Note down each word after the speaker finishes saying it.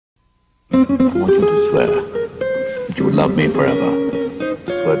I want you to swear that you would love me forever.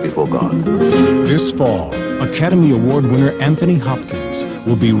 Swear it before God. This fall, Academy Award winner Anthony Hopkins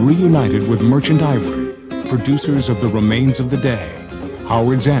will be reunited with Merchant Ivory, producers of The Remains of the Day,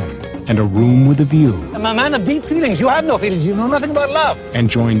 Howard's End, and A Room with a View. I'm a man of deep feelings. You have no feelings. You know nothing about love. And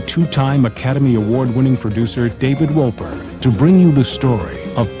join two-time Academy Award-winning producer David Wolper to bring you the story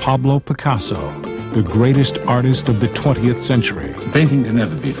of Pablo Picasso, the greatest artist of the 20th century. A painting can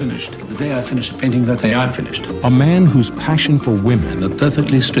never be finished. The day I finish a painting, that day I'm finished. A man whose passion for women, I'm a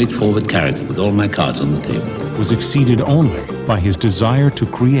perfectly straightforward character with all my cards on the table, was exceeded only by his desire to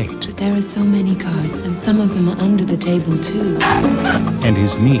create. But there are so many cards, and some of them are under the table, too. And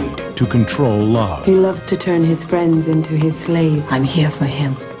his need to control love. He loves to turn his friends into his slaves. I'm here for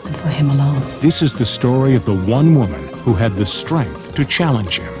him, and for him alone. This is the story of the one woman who had the strength to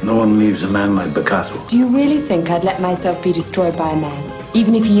challenge him. No one leaves a man like Picasso. Do you really think I'd let myself be destroyed by a man,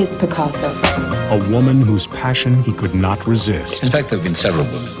 even if he is Picasso? A woman whose passion he could not resist. In fact, there have been several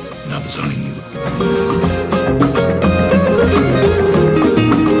women. Now there's only you.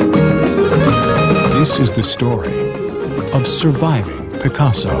 This is the story of surviving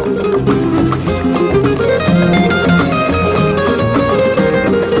Picasso.